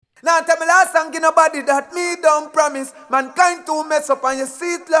Now tell me last song in nobody that me don't promise. Mankind to mess up on your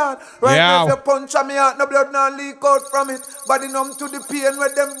seat, Lord. Right now if you punch on me out, no blood now leak out from it. Body numb to the pain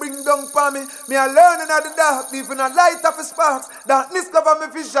where them bring down for me. Me a learning of the dark, leaving a light of a sparks. Darkness cover me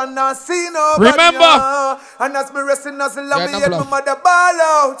vision, now see nobody. Remember. And as me resting as a lamb, me head my mother ball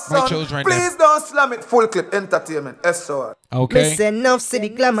out, son. Please don't slam it. Fullklipp Entertainment, SOR. Okay. They say enough see the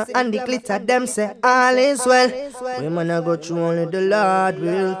glamour and the glitter. Them say all is well. We man a go through only the Lord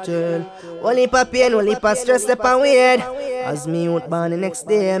will tell. Only pa pain, only pa stress, step and weird. As me out born the next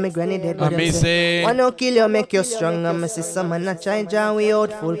day, me granny dead. But them say, wanna kill you, make you strong. And me see some man a try jam we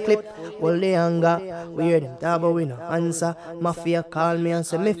out Fullklipp. All the anger, we hear them talk but we no answer. Mafia call me and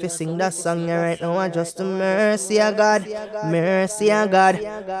say me fi sing that song right now. And just mercy of God, mercy of God,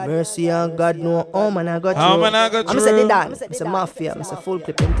 mercy of God. No, oh man I got through. I'm say the dance. It's a Mafia, it's a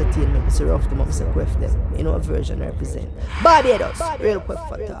Fullklipp Entertainment, it's a rough them up, it's a quiff them. You know what version I represent. Barbados, real quick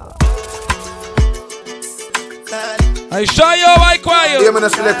for talk. I show you, I quiet. Hear me the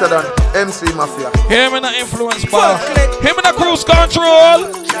selected on MC Mafia. Hear me the influence bar. Hear me the Kruise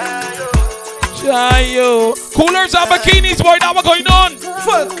Kontrol. Show you. Koolers And Bikinis, boy, that what going on.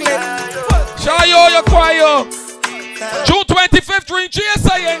 Fullklipp. Show you, quiet. June 25th, during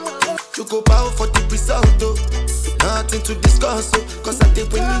GSA. You go bow for the result, though. Nothing to discuss, oh. Cause I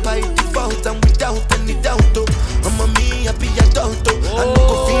did win by default and without any doubt, oh. I'm a me happy adult, oh. I no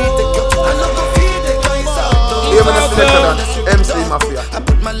go feed the girl, I no go feed the guys out, oh. Hear me the selected on MC Mafia.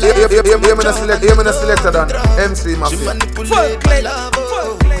 Hear me the selected on MC Mafia. Fullklipp.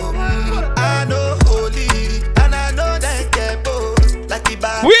 I know holy, and I know that get both. Like the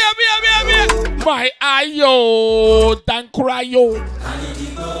bar. We my ayo, thank you.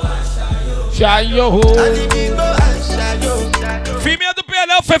 Shayo. Female to pay a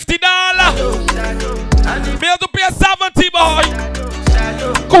little $50. Male to pay 70, boy.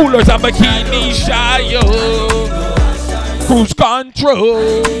 Koolers And Bikinis, Shayo. Kruise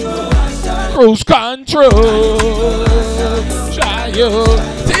Kontrol. Kruise Kontrol. Shayo.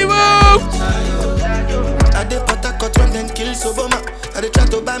 Tivo. I did Patagot when them kill Soboma. I did try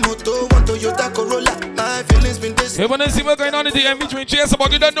to buy moto, want Toyota Corolla. My feelings been this. Hey, when they see what's going on in the DMV between GS, but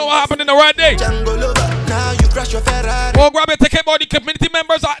you don't know what happened in the right day. Now you crash your Ferrari. Oh, grab a ticket by the community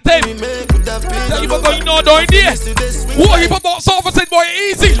members at 10. That you were going on doing this. What he put box office boy,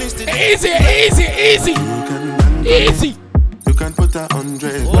 easy. Easy. You can put a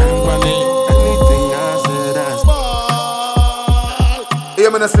 100 anything I said that's.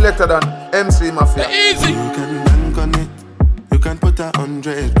 Hear me the selected on MC Mafia. Easy. You can bank on it. You can put a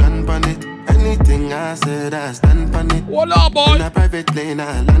 100 grand on it. Anything I said I stand on it. What up, boy? In a private lane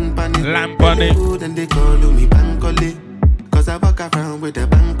I land on it. Lamp on it. Then they call me Bankole. Cause I walk around with a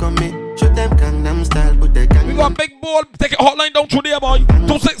bank on me. Show them Gangnam style, put the gang. We got big ball, take it hotline down through there, boy.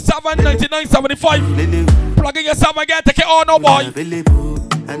 267-9975. Plug in yourself again, take it on, no boy.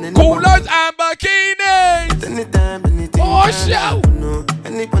 Koolers And Bikinis. Oh, shout.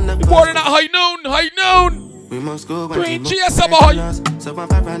 Morning at high noon. We must go Green GSA, boy. So I'm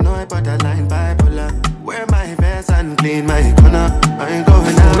paranoid, but I line bipolar. Wear my vest and clean my corner. I ain't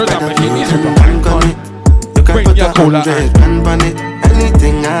going out, but I'm bank on it. You can put a 100 grand on it.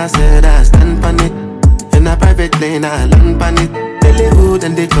 Anything I said, I stand on it. In a private lane, I land on it. Hood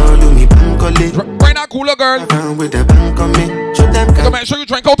and they call me Bankole. Right now, cooler girl. With the bank on me. So make sure you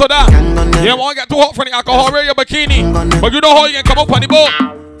drink out of that. You won't get too hot for the alcohol. Wear your bikini. But you know how you can come up on the boat.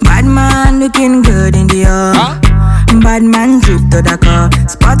 Bad man looking good in the air. Huh? Bad man drip to the car.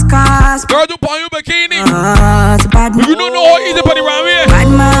 Spot cars. Girl, you put on your bikini. Bad you don't know how easy put it around here. Bad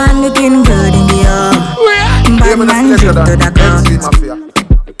man looking good in the air. Bad man drip to the car. MC Mafia.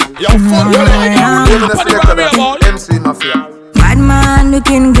 Yo, fuck you like MC Mafia. Bad man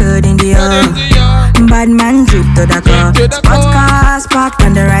looking good in the air. Bad man drip to the car. Spot cars parked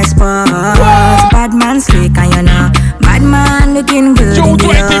on the right spot. Bad man slick and you know. Bad man looking good in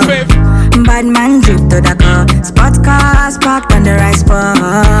the air. Bad man drip to the car. Spot cars parked on the right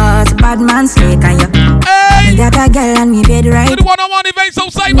spot. Bad man slick and you. Hey! Me got a girl on me bed right. The one-on-one events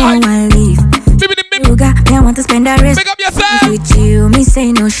outside, no one leave. You got me, I want to spend the rest. Pick up yourself. With you, me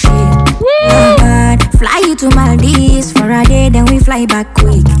say no shit. No bad. Fly you to Maldives for a day, then we fly back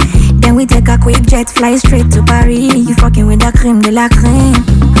quick. Then we take a quick jet, fly straight to Paris. You fucking with the creme de la creme.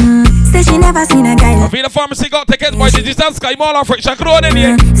 Say she never seen a guy like. I feel the pharmacy got tickets, boy. Did you stand Sky Mall or French Road in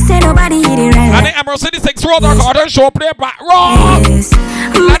here? Say nobody hit it right. And the Emerald City 6 Road, I got a show play back wrong. Yes.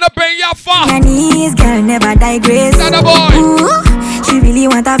 And the pay your far. And his girl never digress. That boy. She really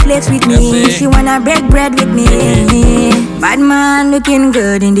want a a flex with me. She wanna break bread with me. Bad man looking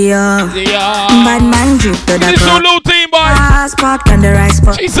good in the air. Bad man drip to the cup. Parked on the right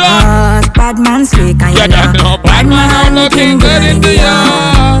spot. Bad man slick and you know. Bad man looking good in the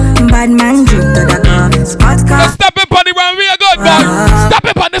air. Bad man drip to the cup. Spot car. Step up on the runway, good boy. Step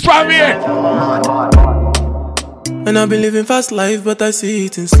up on this runway. And I've been living fast life, but I see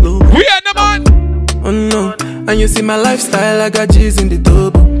it in slow. We are the man. Oh no, and you see my lifestyle, I got G's in the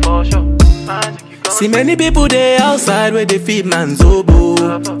double. See many people there outside where they feed man's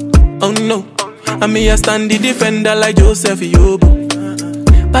oboe. Oh no, and me I stand the defender like Joseph Yobo.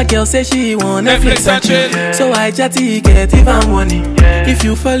 But girl say she want Netflix and chill, so I chatty get even money. If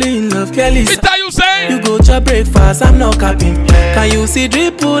you fall in love, Kelly, you go to breakfast, I'm not capping. Can you see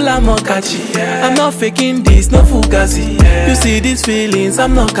dripple, I'm not catching. I'm not faking this, no fugazi. You see these feelings,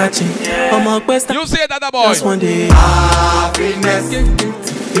 I'm not catching. I'm a question. You say that boy. Just one day. Happiness.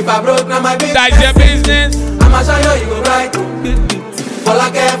 If I broke, now my business. That's your business. I'ma show you go right. All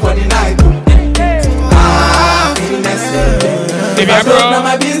I care for the night. Happiness. If I broke, now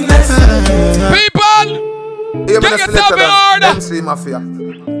my business. People, get yourself in order. MC Mafia.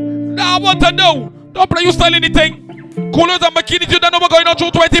 Now I want to know. Don't play you style anything. Coolers and Bikinis, you don't know what's going on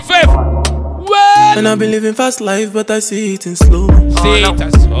through 25th. Well, and I've been living fast life, but I see it in slow. See it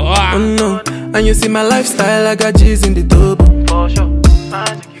as oh no, and you see my lifestyle, I got G's in the double.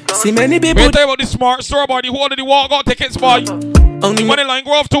 See many people. We'll tell you about the smart store boy, the whole of the walk out tickets boy. Only money line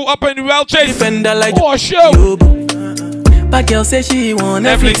growth to up in the well chase. Defender like show. But girl say she want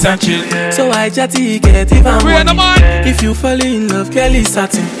Netflix and chill, so I chatty get even money. If you fall in love, Kelly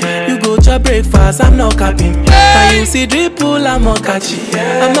satin. You go to breakfast, I'm not capping. Can you see dripple, I'm not catching.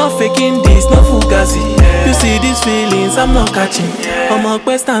 I'm not faking this, no fugazi. You see these feelings, I'm not catching. I'm a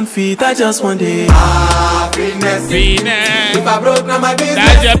quest and feet, I just want it. Happiness. If I broke, now my business.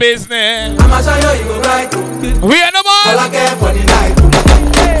 That's your business. I'ma show you go right. We are the man. All I care for the night.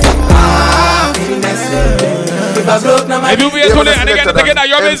 Happiness. If I broke, now my business. If you be too late and they get together,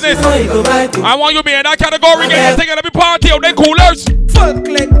 your business. I want you be in that category. Get together, every party out there, coolers.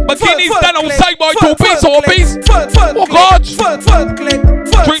 Fullklipp. Bikinis stand outside, boy. 2 piece, 4 piece. Oh God. Fullklipp.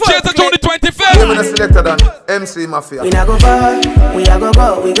 3 chairs until the 25th. You're gonna select on MC Mafia. We not go far, we a go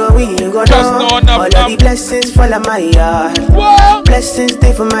go, we go just know enough. All of the blessings fall on my yard. What? Blessings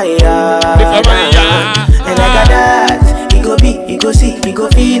stay for my yard. Stay for my yard. And I got that. He go be, he go see, he go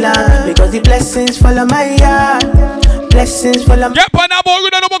feel because the blessings fall on my yard. Blessings fall on my yard. Get on that boy, we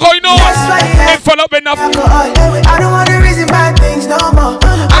don't know what's going on. Ain't full up enough. I don't want to reason bad things no more.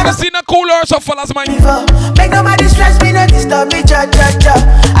 I don't see no coolers or fellas, man. Make nobody stress me, no disturb me, cha.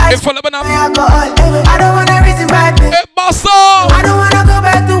 Ain't full up enough. I don't want to reason bad things. Hey, boss. I don't want to go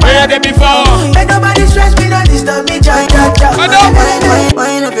back to where I did before. Make nobody stress me, no disturb me, cha. I know.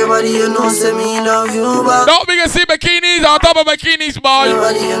 Wine up your body, you know, say me love you back. Don't be gonna see bikinis on top of bikinis, boy.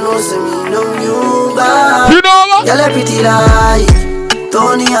 Everybody, you know, say me love you back. You know what? Y'all are pretty like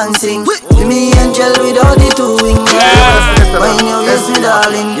Tony and sing. Give me angel without the two wings. When you kiss me,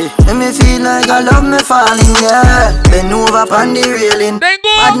 darling, let me feel like I love me falling, yeah. Bend over on the railing.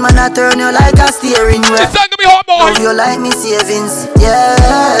 Bad man, I turn you like a steering wheel. It's not gonna be hot, boy. Love you like me savings,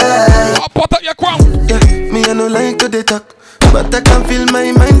 yeah. I'll put up your crown. Yeah, me I don't like to they talk, but I can feel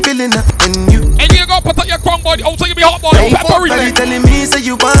my mind feeling up when you. And you go put up your crown, boy. Also, you be hot, boy. Pepper you telling me say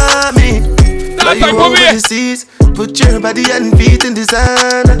you want me. That's like you over the seas. Put your body and feet in the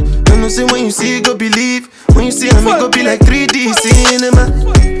sand. And you see when you see, go believe. When you see me, go be like 3D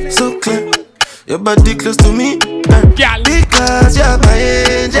cinema. So clear, your body close to me. Because you're my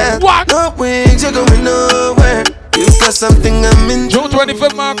angel. What? No wings, you're going nowhere. You got something I'm in. June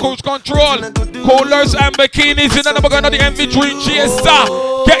 25th, man, Cruise Kontrol. Coolers and Bikinis. You know, we're going to the MV3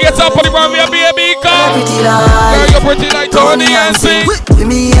 GSA. Get yourself on the run, baby. Girl, you're pretty like Tony and sing. Give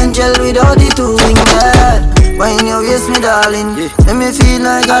me angel without the two wings, yeah. When you kiss me, darling, let me feel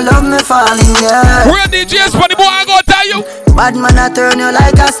like I love me falling, yeah. We're DJs, funny boy, I gotta tell you. Bad man, I turn you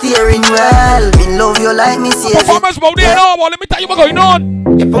like a steering wheel. Me love you like me saving. Performance mode, yeah. No, well, let me tell you what's going on.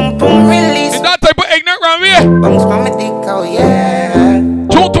 Your pum pum release. It's that type of ignorant round here. Bounce from me dick, oh yeah.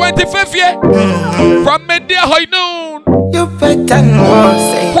 June 25th, yeah. From midday high noon. You better know,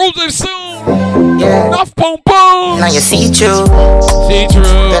 say. Cruising soon. Yeah. Enough pum pum. Now you see through. See through.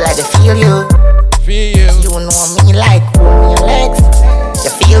 Feel like they feel you. Feel you. You know me like your legs.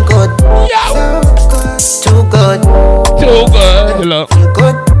 You feel good. Yo. Too good. Too good. Look. Feel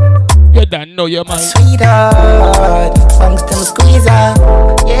good. You don't know your man. Sweetheart. Funks them squeezer.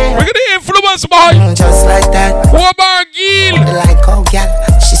 Yeah. Look at the influence, boy. Just like that. What about Gil? Like, oh, yeah.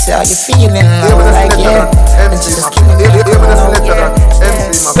 She said, how you feeling? I was like, yeah. And she just keep me going, yeah.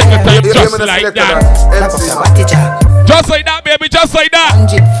 time, just like that. Just like that, baby, just like that.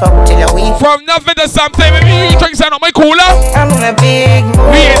 From nothing to something, baby. You drink some of my cooler. I'm in a big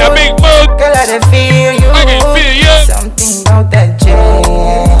mood. We in a big mood. Girl, I can feel you. I can feel you. Something about that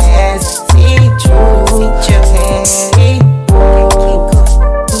jazz. See true.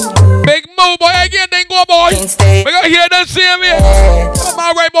 Big move, boy. Again, then go, boy. We gotta hear that same here. Come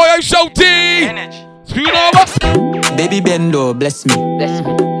on, right, boy. I'm shouting. Screen over. Baby Bendo, bless me.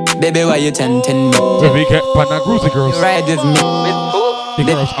 Baby, why you tempting me? Baby, get Pana Cruise girls. You ride with me. The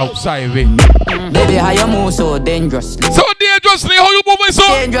girls outside of it. Baby, how you move so dangerously? So dangerously, how you moving so?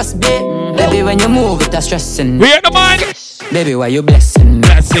 Dangerous, babe. Baby, when you move, it's stressing. We ain't the man. Baby, why you blessing me?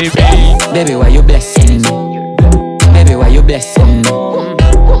 Blessing me. Baby, why you blessing me? Baby, why you blessing me?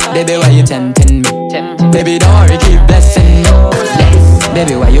 Baby, why you tempting me? Baby, don't worry, keep blessing me.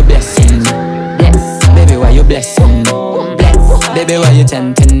 Baby, why you blessing me? Baby, why you blessing me? Baby, why you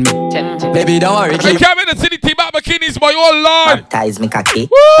tempting me? Baby, don't worry, keep. Come in the city team at bikinis, boy, oh Lord. Baptize me, cocky.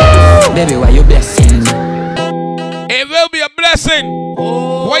 Baby, why you blessing me? It will be a blessing.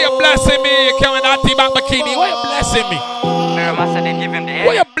 Why you blessing me? You coming that team at bikini? Why you blessing me?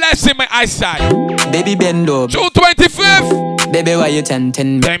 Why you blessing my eyesight? Baby, bend over. June 25th. Baby, why you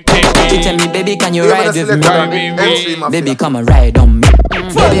tempting me? Tempting me. You tell me, baby, can you ride with me? Baby, come and ride on me.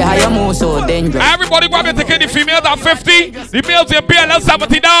 Baby, how you move so dangerous? Everybody grab your ticket. The females are 50. The males in PLL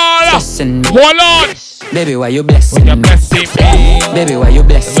 $70. Hold on. Baby, why you blessing me? Blessing me. Baby, why you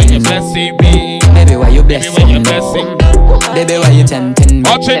blessing me? Blessing me. Baby, why you blessing me? Baby, why you tempting me?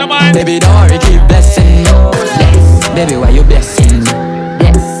 Baby, don't worry, keep blessing me. Baby, why you blessing me?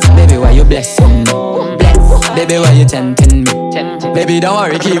 Baby, why you blessing me? Baby, why you tempting me? Baby, don't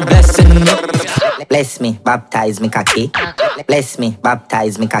worry, keep blessing me. Bless me, baptize me, cocky. Bless me,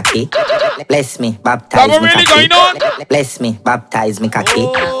 baptize me, cocky. Bless me, baptize me, really cocky. going on? Bless me, baptize me, cocky.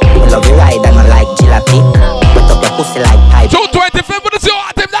 I love you ride and I like jalopy. Put up your pussy like pipe. June 25th, what is your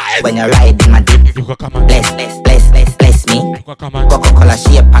item that is? When you ride in my dick. You can come on. Bless me. You can come on. Coca-Cola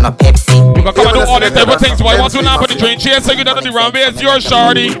shape and a Pepsi. You can come and do all these type of things. Why you want to now put the train chair so you don't know the runway? It's your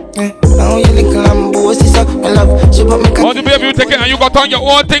shorty. Want to be able to take it and you got on your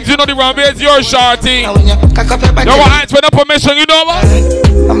own things. You know the runway is your shorty. No one hands with no permission, you know what?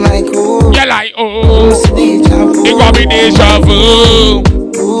 I'm like, ooh. You're like, ooh. It got me deja vu.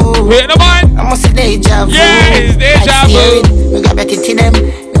 Wait, no man. I'm a deja vu. Yeah, it's deja vu. We got back into them.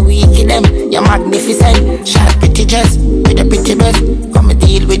 We kill them. You're magnificent. Sharp pretty dress with a pretty breast. Come and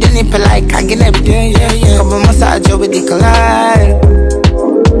deal with the nipple like I get up. Yeah. Come and massage you with the collide.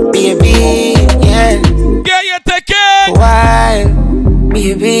 Baby, yeah. Yeah, you take it. Why?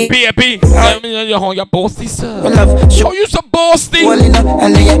 Baby. You're boasty, sir. Love, show you some boasty. Roll it up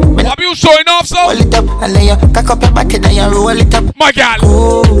and then you. What are you showing off, so? Roll it up and then you. Cock up your back and then you roll it up. My God.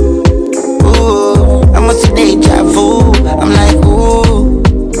 Ooh. I'm a deja vu. I'm like, ooh.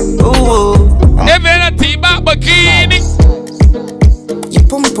 Even a T-back bikini. Your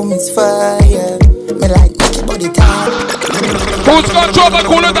pum is fire. Me like your body tight. Cruise Kontrol by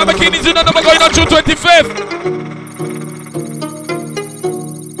Koolers And Bikinis. You know we're going on June 25th.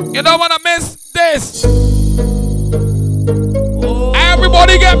 You don't wanna miss this.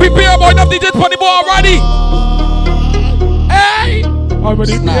 Everybody get prepared, boy. Enough DJs on the board already. Hey, how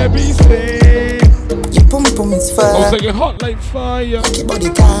many babies say? Your pum is fire. I was thinking hot like fire. Your body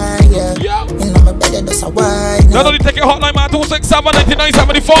tight. Yeah. You know my bed does a wine. Not only take a hotline, man. 267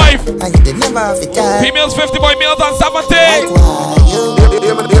 9975. And you did never have it tight. Females 50, boy, males on 70.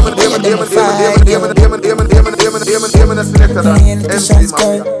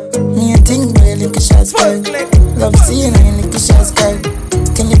 Me and ting wear little shots, girl. Love seeing a little shots, girl.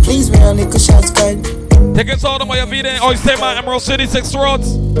 Can you please wear a little shots, girl? Tickets all the way Vida and Oyster Man, Emerald City, 6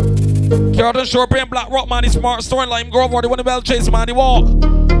 Roads. Carlton Shore, Brain, Black Rock, man, the Smart Store in Lime Grove, or the one in Bell Chase, man, the Walk.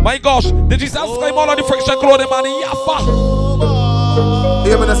 My gosh, did you subscribe all of the friction clothing, man, the Yaffa?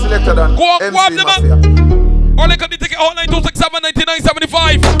 Go up, grab them, man. Or look at the ticket hotline, 267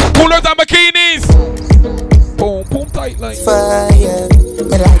 9975. Koolers And Bikinis. Boom, boom, tight like. Fire,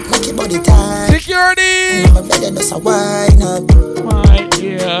 me like make your body tight. Security. And my bed does a wine up. My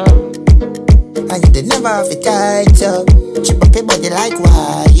dear. And you did never have it tight up. Chip up your body like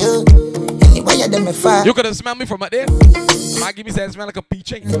why you. Anyway, you done me fire. You could have smelled me from out there. Might give me that smell like a peach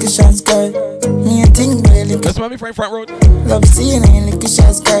chain. Little shots, girl. Me and ting wear little. Just smell me from front road. Love seeing a little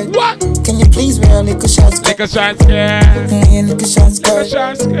shots, girl. What? Can you please wear a little shots, girl? Little shots, girl. Little shots, girl. Little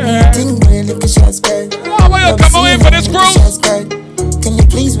shots, girl. Me and ting wear little shots, girl. Oh, why you come away for this cruise? Can you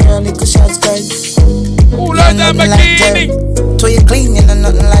please wear a little shots, girl? Koolers And Bikini. So you clean, you know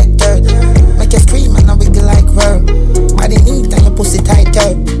nothing like dirt. Make you scream and I wiggle like her. Body neat and your pussy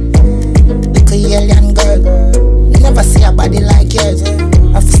tighter.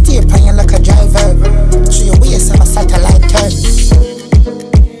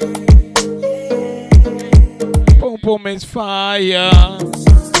 pum is fire.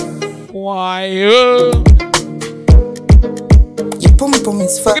 Why? Your pum pum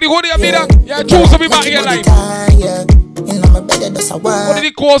is fire. Look at the hoodie, yeah, choose to be back here like. What did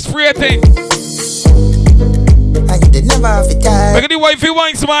the course rating? Look at the wifey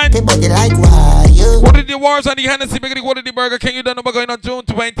wines, man. What did the wars on the Hennessy? Look at the what did the Burger King? You don't know about going on June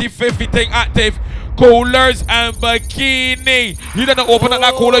 25th. You take active. Coolers and Bikini. You don't know open up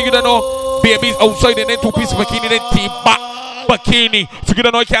that cooler. You don't know babies outside and then 2 pieces of bikini, then T-back bikini. So you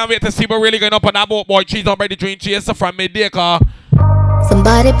don't know, you can't wait to see what really going up on that boat, boy. Cheese on ready to drink cheese from midday car.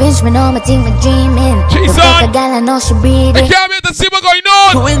 Somebody pinch me on my team, my dreaming. Cheese on. A gal I know she breathing. I can't wait to see what's going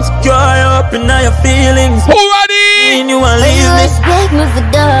on. Who insecure up in all your feelings? Who ready? You want leave me? Break me for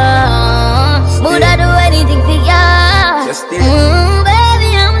dust. Would I do anything for ya?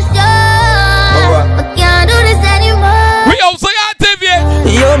 Baby, I'm sure I can't do this anymore. We also active, yeah.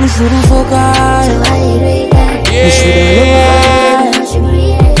 Yo, me shouldn't focus.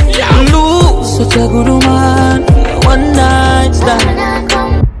 Yeah. Lose such a good woman. One night stand.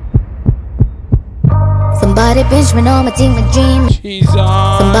 Somebody pinch me on my team, my dream.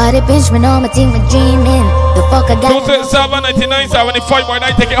 Somebody pinch me on my team, my dreaming. The fuck I got. 267 75 more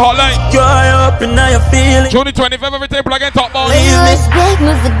night ticket hotline. You're up in all your feelings. June 25th, everything plug in top ball. Break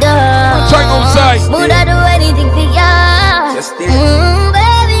me for dust. Try outside. Would I do anything for ya?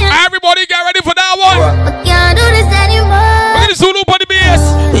 Baby, everybody get ready for that one. I can't do this anymore. Look at the Zulu on the bass.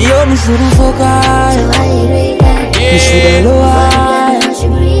 Yo, me shouldn't focus. Me shouldn't lower.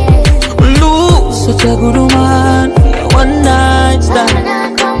 Lose such a good woman. One night stand.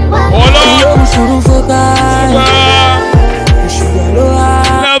 Hold on. Yo, me shouldn't focus. Me shouldn't lower.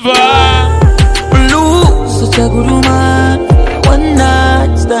 Never. Lose such a good woman. One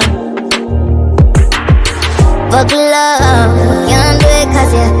night stand. Fuck love, I can't do it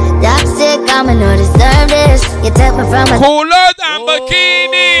cause you're toxic. I'ma not deserve this. You take me from a Coolers and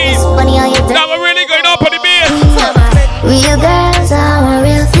Bikinis. That was really going up on the bass. Real girls are a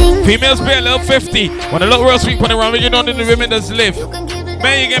real thing. Females pay a little 50. When a little real sweet put around, you know the women just live.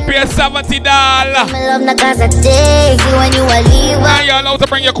 Man, you can pay $70. My love not cause I take you when you a leave. Now you're allowed to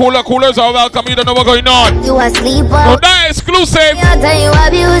bring your coolers are welcome. You don't know what's going on. You a sleeper. No, that exclusive. I'll tell you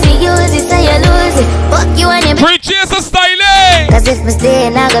abuse it, use it, say you lose it. Fuck you and your free chase a styling. Cause if I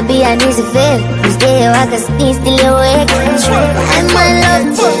stay, I gonna be an easy fit. You stay, I can stay still awake. I'm my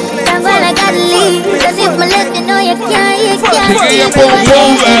love too. That's when I gotta leave. Cause if my left, you know you can't stay.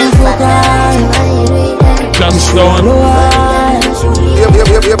 Just don't. You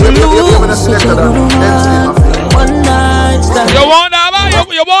want that, man?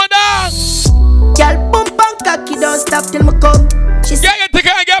 You want that? Girl, bump and cocky, don't stop till me come. She get your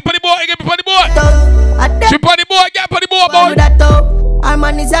ticket and get on the board. Get on the board. She on the board. Get on the board, boy. Our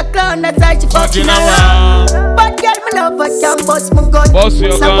man is a clown, that's why she fucking around. But girl, me love her, can bust my gun. Bust your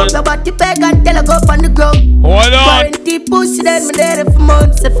gun. Slap up your body peg and tell her go up on the ground. Hold on. Guarantee pussy, then me there for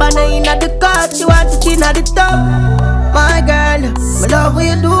months. If I know in at the car, she want to chin at the top. My girl, me love what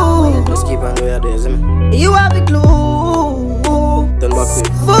you do. Just keep on doing this, man. You have a glue. Turn back to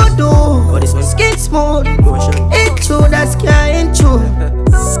it. Voodoo. Skin smooth. It's true, that's can't true.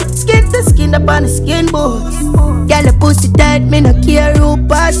 Skin to skin up on the skin bones. Girl, the pussy tight, me no care who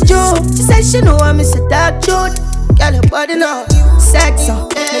pass through. She said she know I'm Mr. Dark Truth. Girl, your body now, sex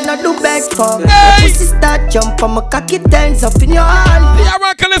up, me not do beg for. The pussy start jump on my cocky turns up in your hand. Yeah,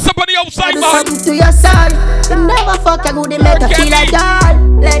 I can listen somebody outside, man. Something to your son. You never fuck a good, make her feel like that.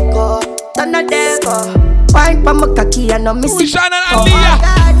 Let go, turn the devil. Wine pa my cocky and no miss it. Oh my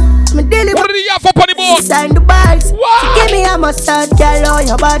God, me daily. What do you have for the board? Sign the bags. Give me a mustard, girl, oh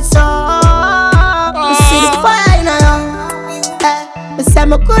your bad song. You see the fire now. Me say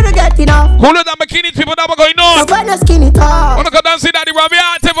me coulda get enough. Cooler than Bikinis, people that were going on. No wanna skin it off. Wanna go down see that the Robbie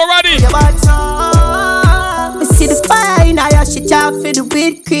active already. Your bad song. Me see the fire now, yeah, she talk for the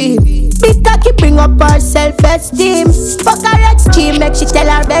weed cream. Big cocky bring up her self-esteem. Fuck her ex-team, make she tell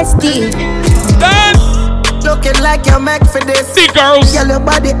her bestie. Then looking like you're meant for this. See girls, girl, your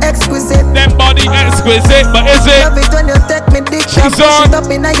body exquisite. Them body exquisite, but is it? Love it when you take me dick and push it up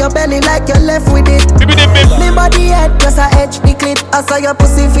in your belly like you're left with it. Me body head, just a edge the clip. I saw your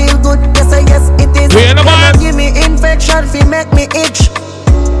pussy feel good, yes I guess it is. Give me infection, feel make me itch.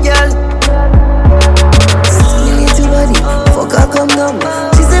 Girl, me little body, fuck her come down.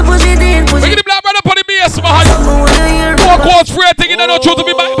 She said push it in, push it. Look at the black brother on the bass, man. 4 quarts free, I think you don't know to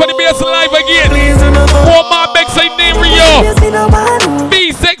be back on the bass live again. 4 my back side name Rio.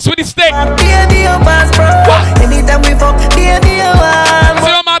 B6 with the stick. Baby, you pass, bro. Anytime we fuck, baby, you want. See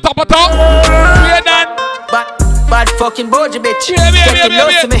my top of top. We're done. Bad fucking boy, bitch. Yeah.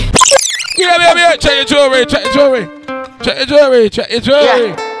 Check your jewelry, check your jewelry. Check your jewelry, check your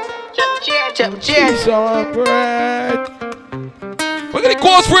jewelry. Check. Some bread. We're gonna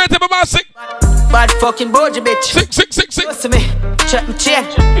cause for it, my sick. Bad fucking boji bitch. Sick. Listen to me. Check my chain.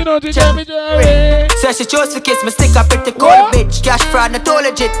 You know the jewelry. So she chose to kiss me, stick up pretty cold bitch. Cash fraud, not all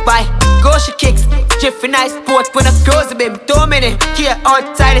legit. Bye. Go she kicks. Jiffy nice sport when I close a baby. 2 minutes. Here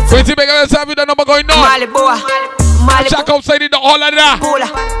outside it's. Wait till make us have you the number going on. Malibu. Check outside in the hall of that. Pula.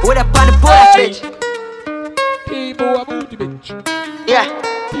 With a pan of pula bitch. People booty bitch. Yeah.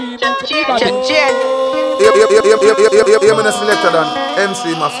 Check. You're gonna select on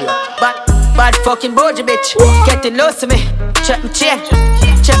MC Mafia. Bad fucking boji bitch. Getting low to me. Check my chain.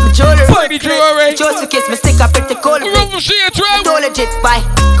 Check my jewelry. Funny jewelry. Chose to kiss me, stick up pretty cold bitch. So legit, bye.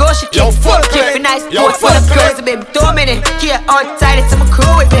 Go she kicks. Jiffy nice sport when I close a baby. 2 minutes. Here outside it's some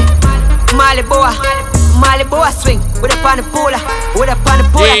crew with me. Malibu swing with a pan of pula,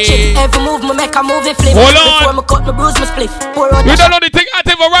 chick. Every move me make a movie flip. Hold on. Before me cut my bruise me split. You don't know the thing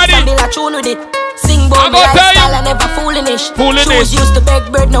active already. Standing a tune with it. Sing bout my lifestyle and never foolinish. Shoes used to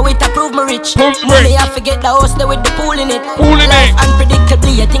beg bread, now it approve me rich. Money I forget the house there with the pool in it. Life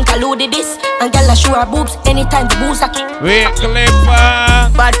unpredictably, I think I loaded this. And girl I show her boobs anytime the booze I kick. Wait, Clipper.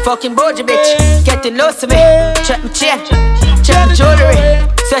 Bad fucking boji bitch. Getting low to me. Check my chain. Check my jewelry.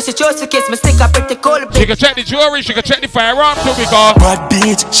 So she chose to kiss me, stick up pretty cold bitch. She can check the jewelry, she can check the firearm too because bad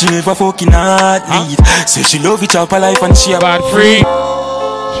bitch, she never fucking hard lead. Say she love it up her life and she a bad free.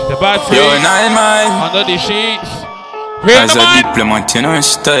 She's a bad free. You're 9 mile under the sheets. As a diplomat, you know her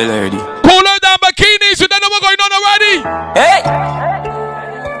style already. Koolers And Bikinis, you don't know what's going on already. Hey!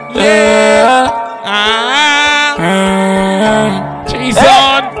 Jason.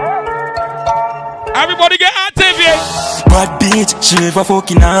 Everybody get active, yeah. Bad bitch, she never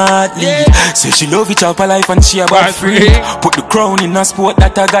fucking hard lead. Say she love it up her life and she a bad free. Put the crown in a sport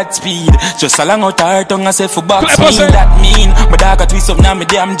that I got speed. Just along out her tongue and say for box me. That mean, my dog a twist up now my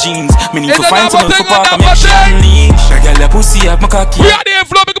damn jeans. Me need to find someone for park and make sure I'm lean. She got a pussy up my cocky. We are the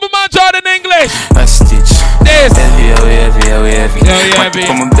flow, because my man Jordan in English. A stitch. This. Heavy.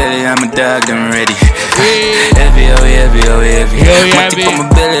 From my belly, I'm a dog, I'm ready. Heavy. From my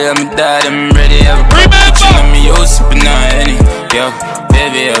belly, I'm a dog, I'm ready. Remember me, yo, sipping on any. Yo,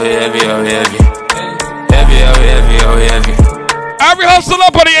 heavy. Every hustle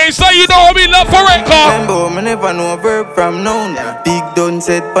up on the inside, you know how we love for it, Remember, me never know a verb from noun. Big done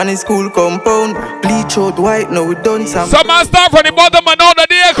said pan his school compound. Bleach out white, now we done some. Some man start from the bottom and all the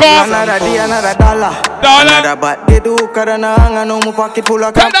day, call. Another day, another dollar. Another bat, they do carana hang. No more pocket full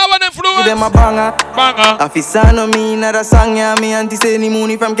of cap. That one influence. Give them a banger. Officer no me, another song, yeah. Me auntie say any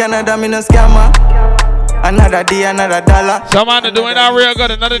money from Canada, me no scammer. Another day, another dollar. Some man are doing that real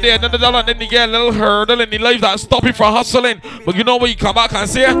good. Another day, another dollar. Then you get a little hurdle in the life that stop you from hustling. But you know what? You come back and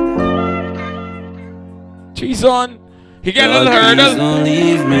say, cheese on. You get a little hurdle. Don't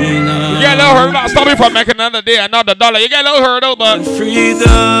leave me now. You get a little hurdle that stop you from making another day, another dollar. You get a little hurdle, but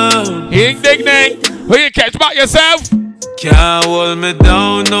freedom. Indignant. Will you catch back yourself? Can't hold me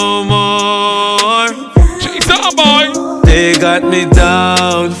down no more. Cheese on, boy. They got me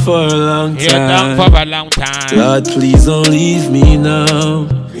down for a long time. You're down for a long time. Lord, please don't leave me now.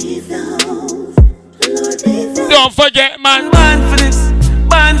 Don't forget, man. Man for this,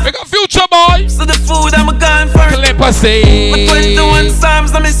 man. We got future, boy. So the food I'm gone for. Clipper say. My 21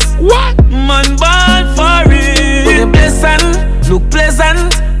 Psalms I miss. What? Man born for it. With a blessing, look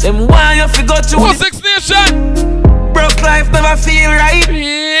pleasant. Them why you forgot to. 46 Nation. Broke life never feel right.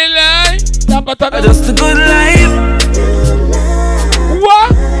 Feel like. Just a good life.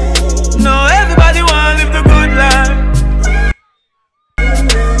 What? No, everybody want to live the good life.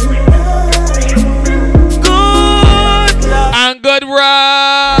 Good life. And good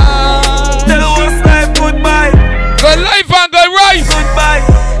rise. Tell the worst life goodbye. Good life and good rise. Goodbye.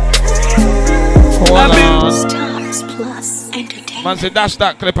 Hold on. Man, say dash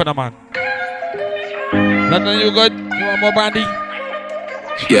that clip on the man. London, you good? You want more brandy?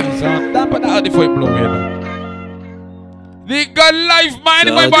 Yeah. Don't put that out before it blow here. The good life, man.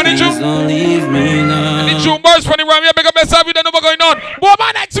 If I burn it, don't leave me now. And the June burst from the ram here. Make a best of you. Don't know what's going on. More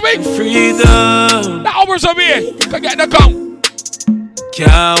man next week. Freedom. The hours over here. Can get the count.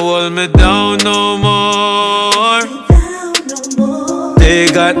 Can't hold me down no more.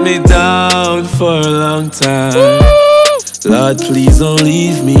 They got me down for a long time. Woo! Lord, please don't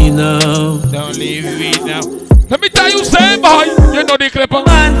leave me now. Don't leave me now. Let me tell you, say, boy. You know the clipper.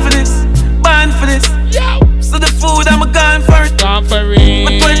 Man for this. Man for this. Yo. So the food I'm gone for it. Gone for it.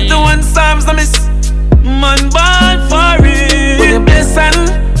 My 21 Psalms I miss. Man born for it. With a blessing,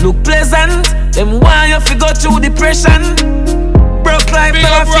 look pleasant. Them why you forgot to depression. Broke life Big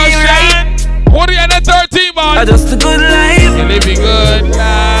never up feel right. What are you at 13, boy? I just a good life. You live a good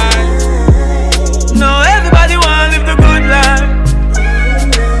life. No, everybody wanna live the good life.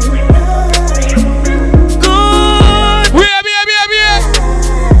 Good.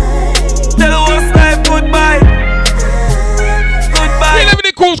 Tell the worst life goodbye. Goodbye. We live in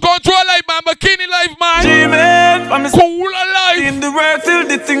the Kruise Kontrol life, man. Bikini life, man. Dreaming from the cooler life. In the world till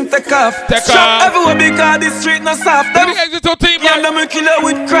the thing take off. Take Shop off. everywhere because the street not soft. Them exit your team, yeah, them a killer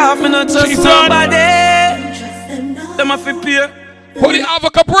with craft. Me not trust nobody. Them a fi pay. Put it out for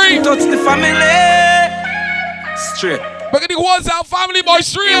Capri. Touch the family. Straight. But the whole South family, boy,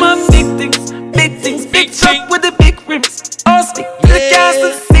 straight. Big things, big things. Big truck with the big rims. All stick to the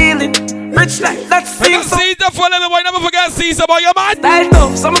castle ceiling. Rich like that seems so. Caesar for them, boy, never forget Caesar, boy, you man. Style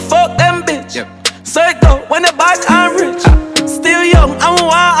dope, some fuck them bitch. Yep. So it go when the bad and rich. Still young, I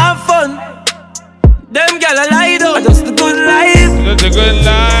want have fun. Them gal a lie down. Just a good life. Just a good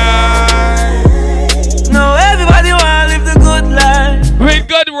life. No, everybody wanna live the good life. With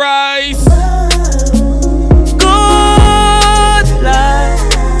good rice. Good life.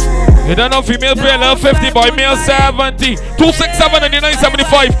 You don't know female pay level 50, boy, male 70. 267 and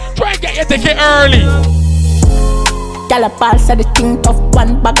 975. Try and get your ticket early. Gyal a pass at the thing tough,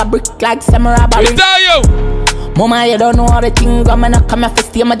 one bag of brick like samurai barrel. Is that you? Mama, you don't know how the thing go. Man, I come here for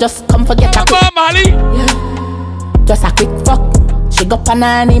stay, I just come forget a quick. Molly. Yeah. Just a quick fuck. She go pan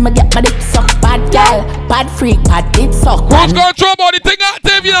her name, I get my dick suck. Bad gal, bad freak, bad dick suck. Who's gonna throw about the thing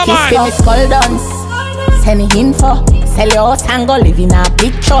active, you know, man? Kiss me skull dance. Send it info. Sell your house and go live in a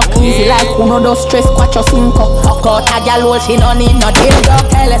big truck. Easy like who know those stress, quack your cinco. Fuck out a gal hole, she no need no dildo.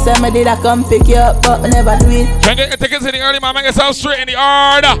 Tell us me did I come pick you up, but I never do it. Can get your tickets in the early, man. Make yourself straight in the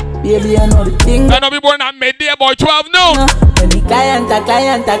order. Baby, I know the thing. I know people not midday, boy. 12 noon. When the client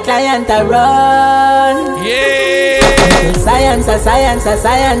run. Yeah. Science.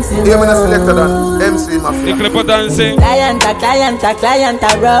 Yeah, man, I selected that. MC Mafia. The clipper dancing. Client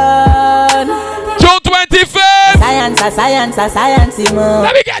run. June 25th. Science, man.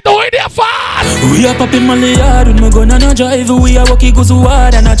 Let me get doing there fast. We are popping Molly yard with my gun and a drive. We are walking go so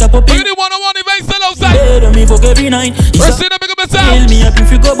hard and a chop up. Look at the one-on-one event still outside. Better me fuck every night. Let's see the big up Tell me up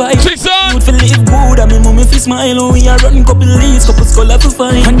if you go by. Six on. You'd feel live good and me mommy fi smile. We are running couple leaves, couple scholar for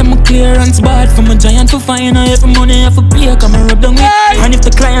fine. And I'm a clearance bad from a giant for fine. I have money I for play, come and rub down with. And if the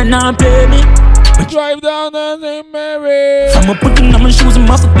client not pay me, drive down the St. Mary. I'm a putting on my shoes and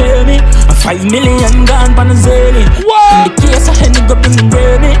must pay me. A 5 million gone pan a zany. In the case I had to go bring the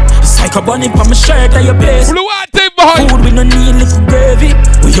gravy. Psycho bunny pa my shirt at your place. Blue active behind. Food we no need little gravy.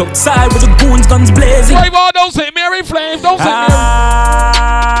 We outside with the goons guns blazing. Drive all those St. Mary flames. Don't say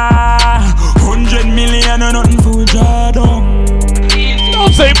 100 million and nothing for Jordan.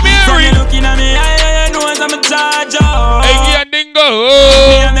 Don't say Mary. So you looking at me, I know I'm a charger. Hey, yeah, dingo.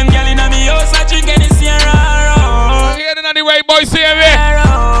 Me and them gal in me house, I drink any Sierra. Here in the right boy, see me.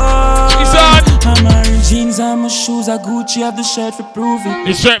 I'm wearing jeans and my shoes are Gucci. Have the shirt for prove it.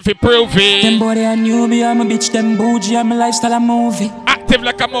 The shirt for prove it. Them body I knew me, I'm a bitch, them bougie. I'm a lifestyle, a movie. Active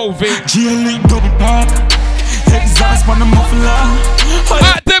like a movie. G-Link double pop. Exhaust on the muffler.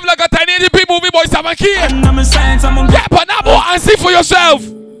 Active like a tiny people movie, boy, Sam and Key. And I'm a science, I'm a yeah, but now boy, and see for yourself.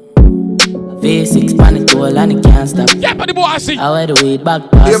 V6 pan it all and it can't stop. Yeah, but the boy I see. I wear the weed back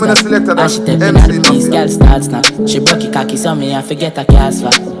past yeah, and she take me out the piece, girl start snap. She broke it cocky, so me I forget a cast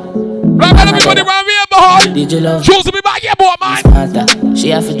for. Right, everybody round here, behind. Did you love? Choose to be back here, boy, man. Smarter. She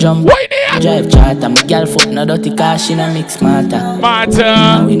have to jump. Why there? Drive charter. My girl foot no dirty car, she no mix smarter.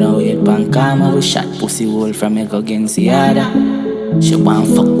 Now we know it pan karma. We shot pussy hole from a go against the other. She want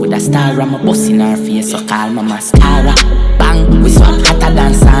fuck with a star, I'm a boss in her face, so call my mascara. Bang, we swap hotter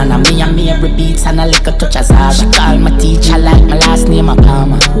than sauna. Me and me every beats and a little touch of Zara. She call my teacher like my last name a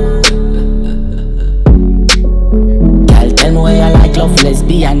Palmer. Girl, tell me why you like love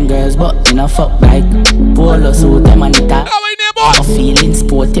lesbian girls, but you know fuck like polo suit, them and it up. No feeling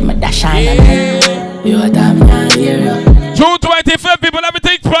sporty, my dash on the night. You a damn now here. June 25th, people,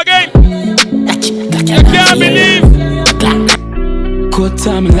 everything's plugging. You can't believe. Cut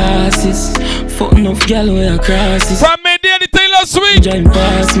time losses. Fuck enough gal where I crosses. From me there, the Taylor Swift. Drive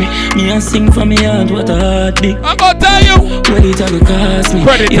past me. Me and sing from me heart, what a heartbeat. I'm gonna tell you. What it a go cost me.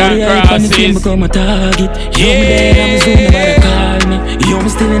 Credit and crosses. Become a target. You me dead, I'm zoom, nobody call me. You me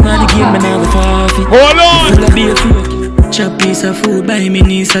still in the game, but now the forfeit. Hold on. Full of beer fake. Chop piece of food, buy me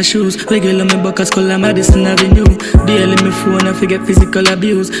knees and shoes. Regular me buckets, call Madison Avenue. Daily me phone, I forget physical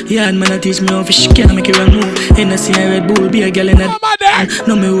abuse. Yeah, man, I teach me how to can't make it wrong move. Hennessy and Red Bull, be a girl in a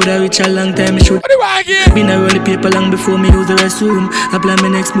no, me woulda reach a long time, me shoot. Been a roll the paper long before me use the restroom. I plan my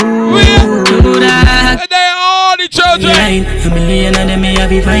next move. And they all the children. A million of them me have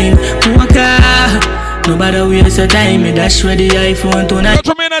be fine. Walker. Nobody waste your time, me dash with the iPhone tonight.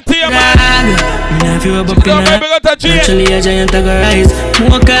 Got me in a tear, man. Me not feel up in actually a giant of a rise.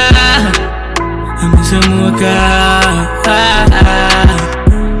 Mocha, I'm a mocha.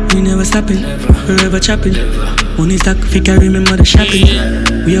 We never stopping, forever chopping. Money stack, fi carry me mother shopping.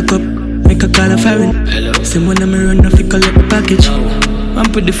 Wake up, make a call a foreign. Same when I'm run, fi collect the package.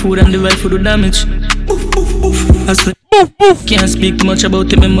 Man put the food and the right for the damage. I swear, can't speak much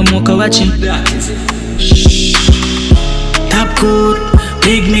about him and my mocha watching. Top coat,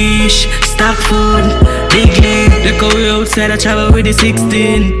 big niche, stock food, big lane. Look how we outside, I travel with the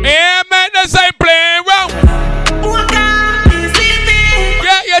 16. Yeah, man, that's how I play around.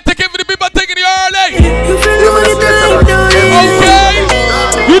 Yeah, take it for the people taking the early. Okay,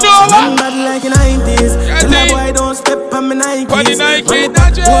 you know what? Like in 90s, tell a boy don't step on me Nikes.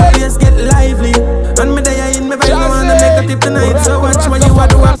 Always get lively. And me there in me vibe, no wanna make a tip tonight. So watch what you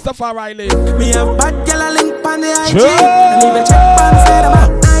want to watch. Me have bad girl a link on the IG. And even check on say I'm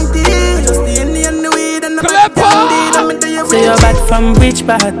at 90. Just the Indian the weed and the bad girl indeed. And me there you say you're bad from which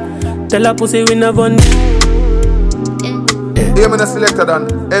part? Tell a pussy we never won. Yeah, me selected on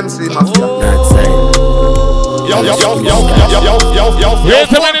MC Mafia. Yo. Here's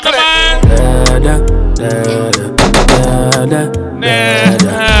the man in the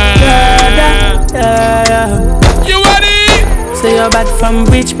You ready? Say you're bad from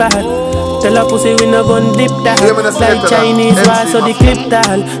which part? Tell a pussy we never gon' dip that. Like Chinese war, so the clip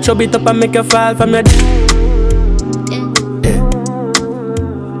tall. Show it up and make you fall from your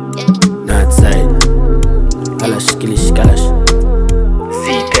North side. Kalash, kilish, kalash.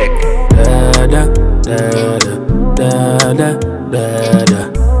 Z-Tech.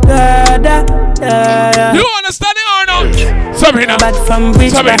 You understand it or not? Sabrina bad from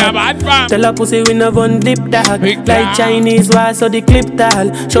which Sabrina bad from. Tell a pussy we never gon' dip dog. Like Chinese war, so the clip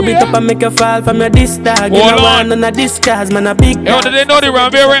tall. Show it up and make you fall from your disc dog. You know one on a disc cause man a big dog. Yo, they know the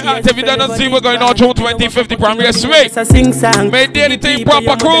round very active. You don't see we're going on June 2050 premier swing. It's a sing song. Made anything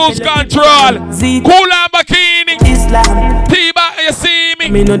proper Cruise Kontrol. Koolers And Bikinis. Islam. T-Bag, you see me.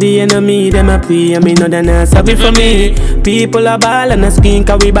 Me know the enemy, them a pray. And me know they not sorry for me. People a ball and a skin.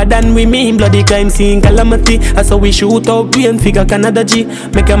 Cause we bad than we mean. Bloody crime scene calamity. That's how we shoot out brain figure Canada G.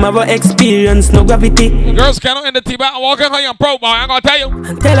 Make them have a experience, no gravity. The girls cannot in the T-Bag walking high and pro, boy. I'm gonna tell you.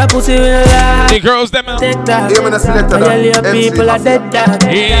 And tell a pussy we a lie. The girls them take that. Yeah, me selected on your people are dead dog.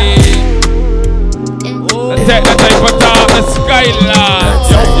 Yeah. Take the type of talk, the skyline.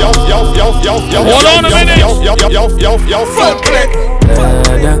 Yo. Hold on a minute. Yo. Fullklipp.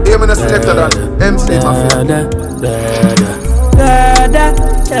 Yeah, me selected on MC Mafia.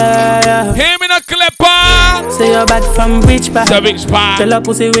 Hear me not clipper. Say you're bad from which part? Tell a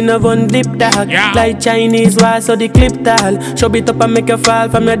pussy we never gon' dip dog. Like Chinese war, so the clip tall. Show it up and make you fall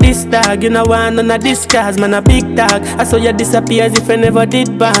from your disc dog. You know one on a disc cause man a big dog. I saw you disappear as if I never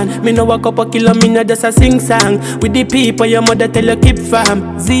did ban. Me no walk up a kilo, me no just a sing song. With the people your mother tell you keep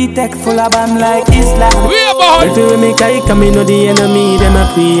fam. Z-Tech full of bam like Islam. Everywhere me kike and me know the enemy. Them a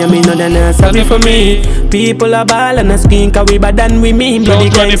pray and me know they not sorry for me. People a ball and a skin cause we bad than we mean. Bloody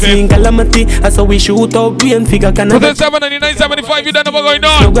crime scene calamity. That's how we shoot out brain figure Canada. 799.75, you don't know what's going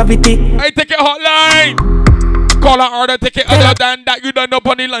on. No gravity. I take it hotline. Call an order, take it other than that. You don't know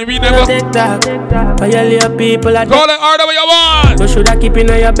on the line, we never. Take that. Your people are call an order what you want. So should I keep in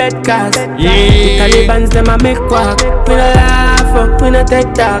your bed cast? Yeah. The Talibans them a make quack. We no laugh, we no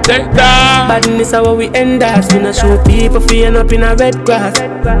take that. Take that. Badness is how we end us. We no show people feeling up in a red grass.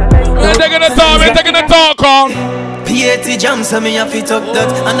 We're taking the talk on. PAT jam, so me a fit up that.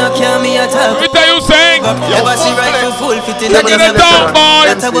 And I can't me attack. What are you saying? Ever see rifle full fit in the dog, boy.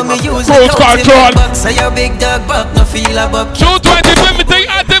 That's how me use Cruise Kontrol. Say your big dog back, no feel a buck. June 20, everything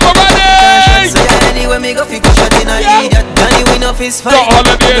active already. So anyway, me go fi push out in a idiot. Danny win off his fight.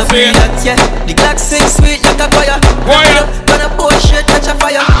 Yeah, the Glock sing sweet like a choir. When a bullshit catch a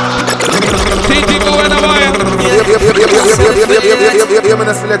fire. TT go in a fire. Yeah, me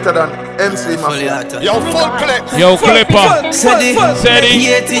selected on MC Mafia. Yo, Fullklipp. Steady.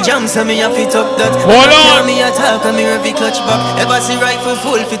 PAT jam, so me a fit up that. Hold on. Me attack and me heavy clutch back. Ever see rifle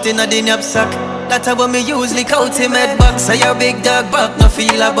full fit in a the knapsack. That's how me use lick out him head back. Say your big dog back, no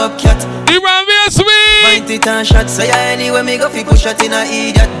feel a bobcat. The round be a sweet. Find it and shot. Say anyway me go fi push out in a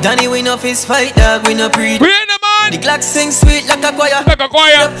idiot. Danny win off his fight dog, we no pre. We in the man. The Glock sing sweet like a choir.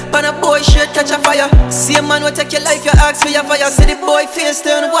 Pan a boy shit catch a fire. See a man will take your life, you ask for your fire. See the boy face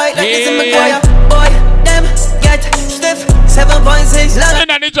turn white like it's in my choir. Boy, them get stiff. 7.6 long.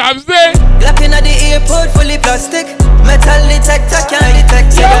 And the jobs there. Glock in the airport fully plastic. Metal detector can't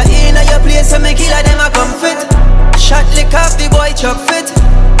detect. Say you're in your place and me killer them a come fit. Shot lick off the boy chop fit.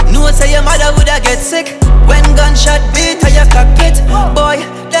 No know say your mother woulda get sick. When gunshot beat or your cockpit, boy,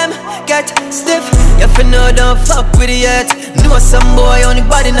 them get stiff. If you know don't fuck with it yet. Know some boy on the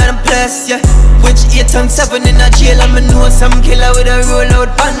body not in place, yeah. Which 8 and 7 in a jail, and me know some killer with a roll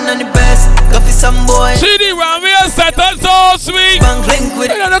out pan on the best. Coffee some boy. CD round me a set that's so sweet. Bank link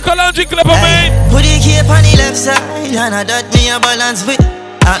with it. I don't call on clip of me. Put the cape on the left side, and I that me a balance with.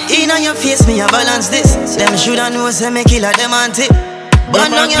 In on your face, me a balance this. Them shoulda know say me killer them auntie.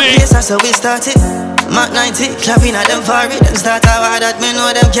 Burn on your face, that's how we start it. Mac 90, clapping at them for it. Them start a war that me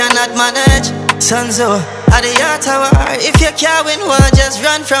know them cannot manage. Sunzo, at the yacht tower. If you can't win war, just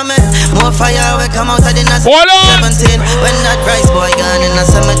run from it. More fire will come out of the nest. 17, when that rice boy gone in the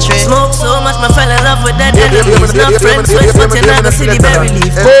cemetery. Smoke so much, my fell in love with that enemies. Not friends with, but you never see the berry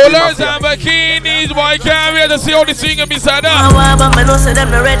leaf. Koolers and Bikinis, boy, can't wait to see all the singing beside them. But me know say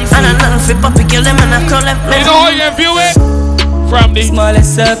them not ready for it. And nothing fit puppy, kill them and I call them. You know how you can view it? From the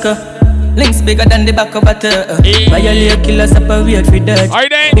smallest circle. Links bigger than the back of a turtle. Violate killers separate with dirt. Are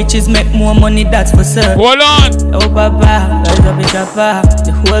they? Bitches make more money, that's for certain. Hold on. Oh papa, rise up with papa.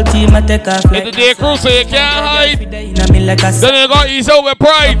 The whole team I take off. It's the day cruise so you can't hide. Then you got easy with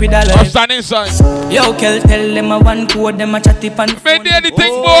pride. I'm standing inside. Yo, tell them I one code, them a chatty pan. Make the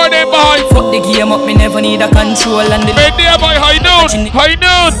anything more than boy. Fuck the game up, me never need a control. And the make the boy high noon. High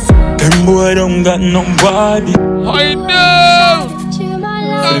noon. Them boy don't got nobody. High noon.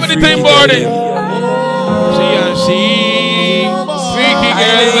 How many time boarding? See, freaky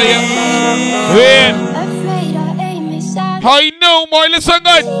girls there. Wait. How you know, boy? Listen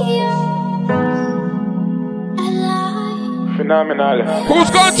good. Phenomenal.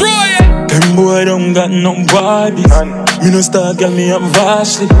 Kruise Kontrol, yeah? Them boy don't got nobody. Me no star girl, me up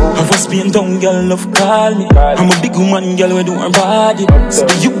vastly. Have a Spain down girl, love call me. I'm a big woman girl, we do her body. So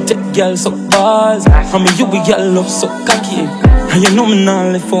you take girl so balls. I'm a you girl, love so cocky. And you know me now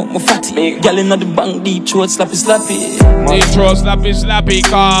left for my fatty. Girl inna the bank, deep throat slappy. Deep throat slappy,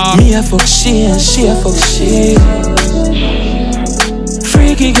 car. Me a fuck she and she a fuck she.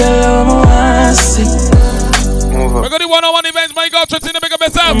 Freaky girl, I'm a wanna see. We're gonna do one-on-one events, my God, trust in the bigger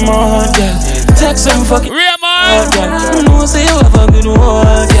best up. Text some fucking real man. I know say you have a good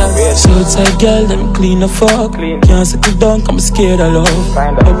work, yeah. So tight girl, them clean the fuck. Can't settle down, I'm scared of love.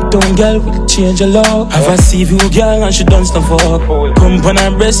 Uptown girl will change your love. Have a CV girl and she done stuff fuck. Come on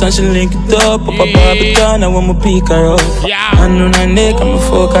her breast and she link it up. Up a Barbican, I want me pick her up. Hand on her neck, I'ma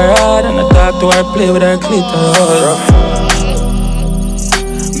fuck her hard. And I talk to her, play with her clitoris.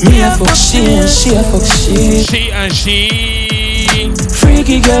 Me a fuck she and she a fuck she. She and she.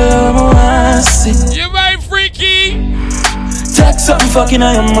 Freaky girl, I'm a wanna see. You right, freaky. Take something fucking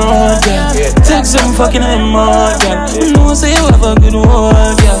on your mouth, yeah. Take something fucking on your mouth, yeah. You know say you have a good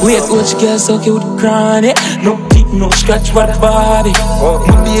one, yeah. Wait, watch girl suck you with the crown, yeah. No peep, no scratch, what body. No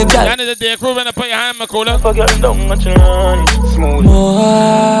be a girl. End of the day, crew, when I put your hand in my cooler. Fuck your dumb, much on it. Smooth.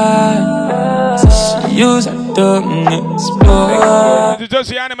 More. So she use her tongue, explore. Did you just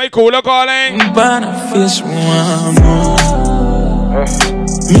see hand in my cooler calling? Banner fish, one more.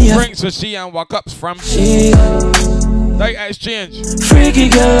 Drinks for she and walk ups from she. They exchange. Freaky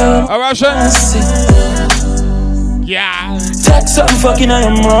girl. A Russian? Yeah. Take some fucking on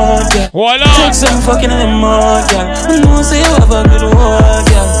your mouth, yeah. Voila. Take some fucking on your mouth, yeah. I know say you have a good one,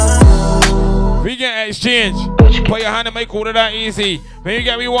 yeah. We get exchange. Put your hand in my cooler that easy. When you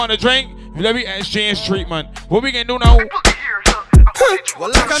get me want to drink, let me exchange treatment. What we can do now?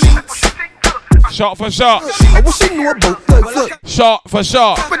 Shot for shot. Shot for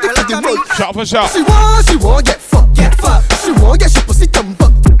shot. Shot for shot. She want get fucked. She want get she pussy jump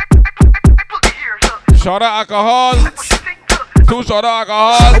up. Shot of alcohol. 2 shot of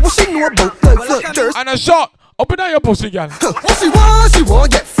alcohol. And a shot. Open down your pussy, girl. She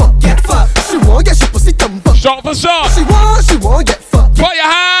want get fucked. She want get she pussy jump up. Shot for shot. She want get fucked. Put your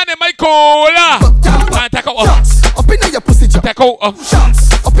hand in my cooler. And take out shots. Up in your pussy jar. Take out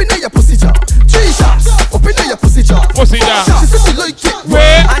shots. Up in your pussy jar. 3 shots. Up in your pussy jar. Pussy jar. She said she like it.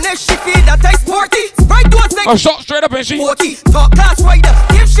 Wait. And if she feel that takes 40, right to a thing. A shot straight up and she. Top class rider.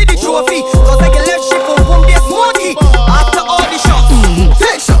 Give she the trophy. Cause I can let she go home this smoky. After all the shots.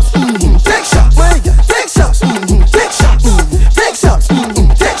 Take shots. Take shots. Take shots. Take shots. Take shots.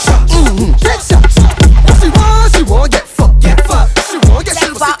 Take shots. Take shots. She want get fucked. She want get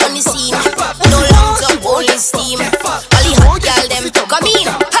Step back on the scene. No lungs up, only steam. All the hot girl them come in.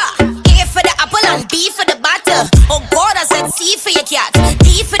 A for the apple and B for the butter. Oh God, I said C for your cat.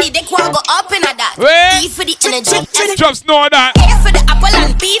 D for the dick will go up in a that. E for the energy. Just know that. A for the apple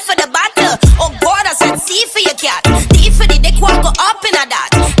and B for the butter. Oh God, I said C for your cat. D for the dick will go up in a that.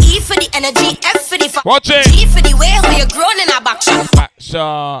 E for the energy. F for the fuck. Watch it. G for the way how you're grown in a back shot.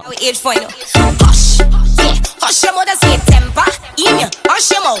 shot. Age for you. Hush. Yeah. Hush your mother say temper. In you.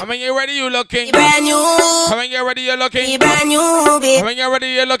 Hush your mouth. How many you ready you looking? Brand new. How many you ready you looking? Brand new, babe. How many you ready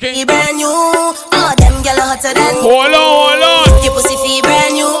you looking? Brand new. Oh, them girl hotter than. Hold on. Your pussy feel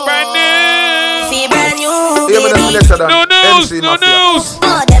brand new. Brand new. Feel brand new, baby. No news. No news.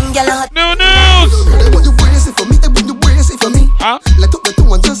 Oh, them girl hot. No news. Huh?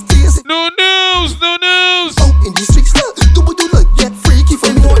 No news. No news. Out in the streets now, do like get freaky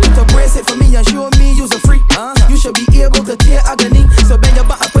for me. Want you to brace it for me and show me you's a freak. You should be able to tear agony. So bend your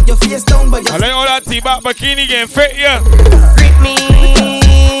back and put your face down by your. I like all that T-back bikini getting fit, yeah. Grip me.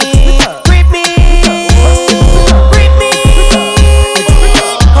 Grip me. Grip me.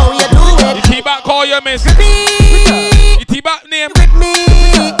 How you do it? The T-back call you, miss. Grip me. The T-back name. Grip me.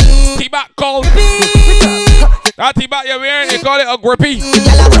 T-back call. That T-back you're wearing, they call it a grippy. That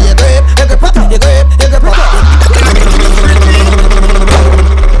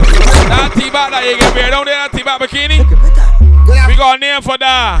T-back that you get wear, don't they? That T-back bikini. We got a name for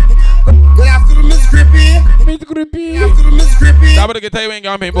that. Go after the Miss Grippy. Miss Grippy. After the Miss Grippy. That would get you ain't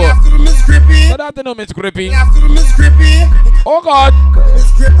got me, boy. After the Miss Grippy. So that no Miss Grippy. After the Miss Grippy. Oh God. Miss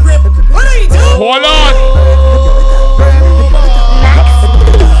Grip. What are you doing? Hold on.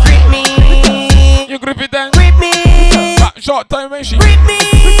 Grip me. You grip it then. Grip me. Short time, ain't she? Grip me.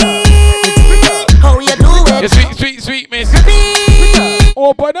 How you do it? You sweet, miss.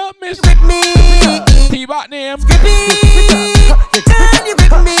 Open up, miss. Grip me. T-back name. Grip me. Can you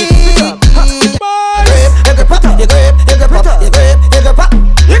grip me? You grip up. You grip. You grip up. You grip. You grip up.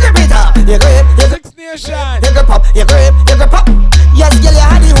 You grip it up. You grip. Six Nation. You grip up. You grip. You grip up. Yes, girl, you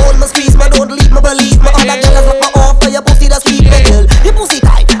had the hold my squeeze, me don't leave me believe me. Other girls up my off for your pussy that's sweet, me girl. Your pussy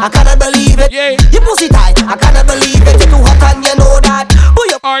tight, I cannot believe it. Yeah. Your pussy tight, I cannot believe it. You too hot and you know that. Put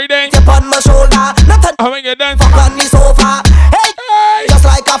your tip on my shoulder, not a how you dance? fuck on the sofa. Hey, hey, just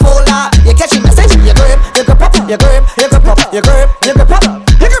like a folder. You catch the message? You grip up, you grip, you grip up, you grip, you grip up,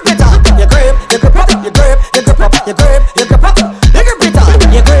 you grip it up. You grip up, you grip, you grip up, you grip, you grip up, you grip it up.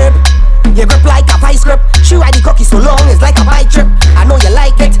 You grip like a vice grip. She ride the cocky so long, it's like a bike trip. I know you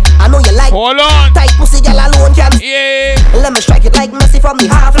like it, I know you like. Hold on. Tight pussy, girl alone can. Yeah. Let me strike it like Messi from the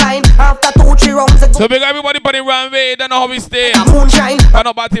half line. After 2-3 rounds ago. So big everybody put it runway, don't know how we stay. Moonshine. I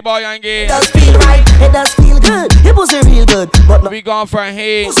know batty boy and gay. It does feel right, it does feel good. Your pussy real good, but no. We gone for a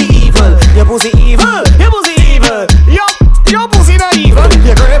hate. Pussy evil, your pussy evil, your pussy evil. Your pussy not evil.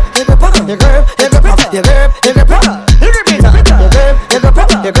 You grip up, you grip, you grip up, you grip, you grip up, you grip it up. You grip, you grip up,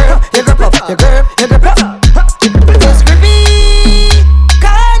 you grip, you grip up, you grip, you grip up. Just grip me,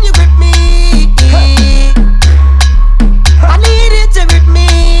 can you grip me? I need it to grip me.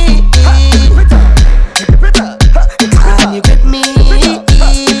 Can you grip me?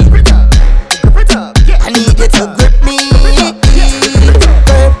 I need it to grip me.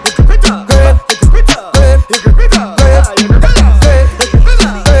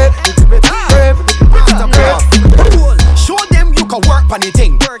 Show them you can work on the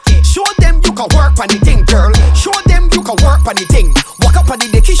thing. Show them you can work on the thing, girl. Show them you can work on the thing. Walk up on the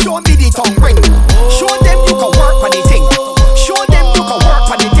dicky, show me the tongue ring. Show them you can work on the thing. Show them you can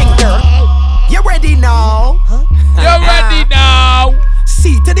work on the thing, girl. You ready now? You ready now?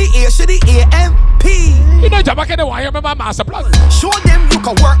 C to the A, to the A-M-P. You know you're back in the wire, remember master plug. Show them you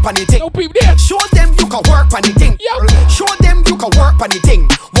can work on the thing. No people there. Show them you can work on the thing. Yep. Show them you can work on the thing.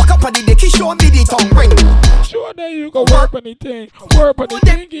 Walk up on the dicky, show me the tongue ring. Show them you can work on the thing. Work on the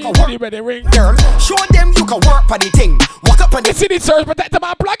thing, give me the ring. Girl, show them you can work on the thing. Walk up on the see the surge protector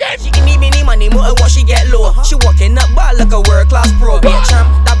man plug in. She give me money, more than what she get low. She walking up bar like a world class pro. Be a champ,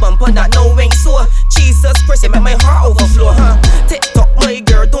 that bumper that no wing sore. Jesus Christ, it make my heart overflow, huh? TikTok, my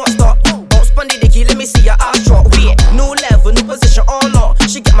girl, don't stop. Bounce on the dicky, let me see your ass drop. Wait, new level, new position, all out.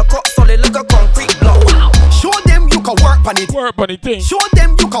 She get my cock solid like a concrete block. Wow. Show them you can work on it. Work on the thing. Show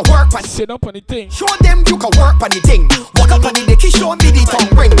them you can work on it. Sit up on the thing. Show them you can work on the thing. Walk up on the dicky, show me the tongue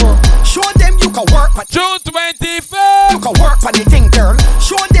ring. Show them you can work on it. June 25th. You can work on the thing, girl.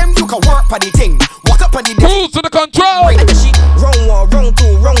 Show them you can work on the thing. Walk up on the dicky. Cruise to the control. She round 1, round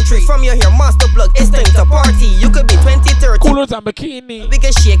 2, round 3. From your hair, master plug. It's time to party. You could be 20, 30. Coolers and Bikinis. We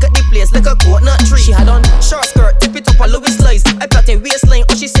can shake at the place like a coconut tree. She had on short skirt, tip it up a Louis slice. I got a waistline,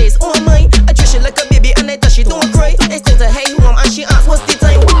 all she says, oh my. I treat she like a baby and I touch she don't cry. It's time to hey home and she asks what's the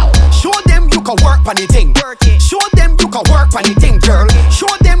time. Wow. Show them you can work on the thing. Show them you can work on the thing, girl.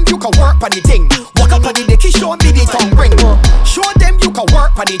 Show them you can work on the thing. Walk up on the dicky, show me the tongue ring. Show them you can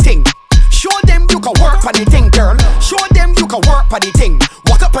work on the thing. Show them you can work on the thing, girl. Show them you can work on the thing.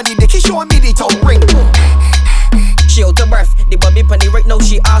 Walk up on the dicky, show me the tongue ring. She out the breath, the bobby on the right now,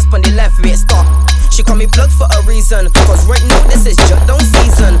 she asked on the left, wait stop. She call me plug for a reason, cause right now this is just down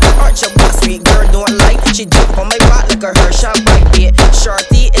season. Arch your boss, sweet girl don't like. She jump on my back like a her shot bike. Yeah,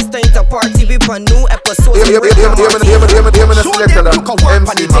 shorty, it's time to party. We put new episodes. Show them you can work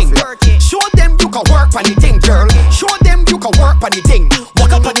on the thing. Show them you can work on the thing, girl. Show them you can work on the thing.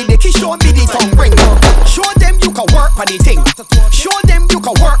 Walk up on the deck, show me the tongue ring. Show them you can work on the thing. Show them you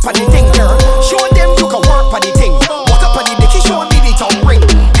can work on the thing, girl. Show them you can work on the thing. Walk up on the deck, show me the tongue ring.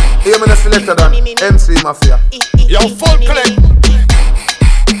 Hear me the selector done, MC Mafia. Yo, Fullklipp.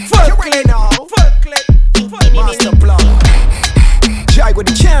 Fullklipp now. Fullklipp. Master plan. Jai with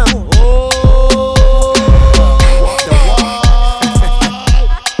the champ.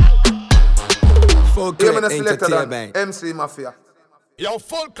 Hear me the selector done, MC Mafia. Yo,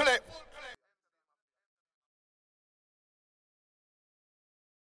 Fullklipp.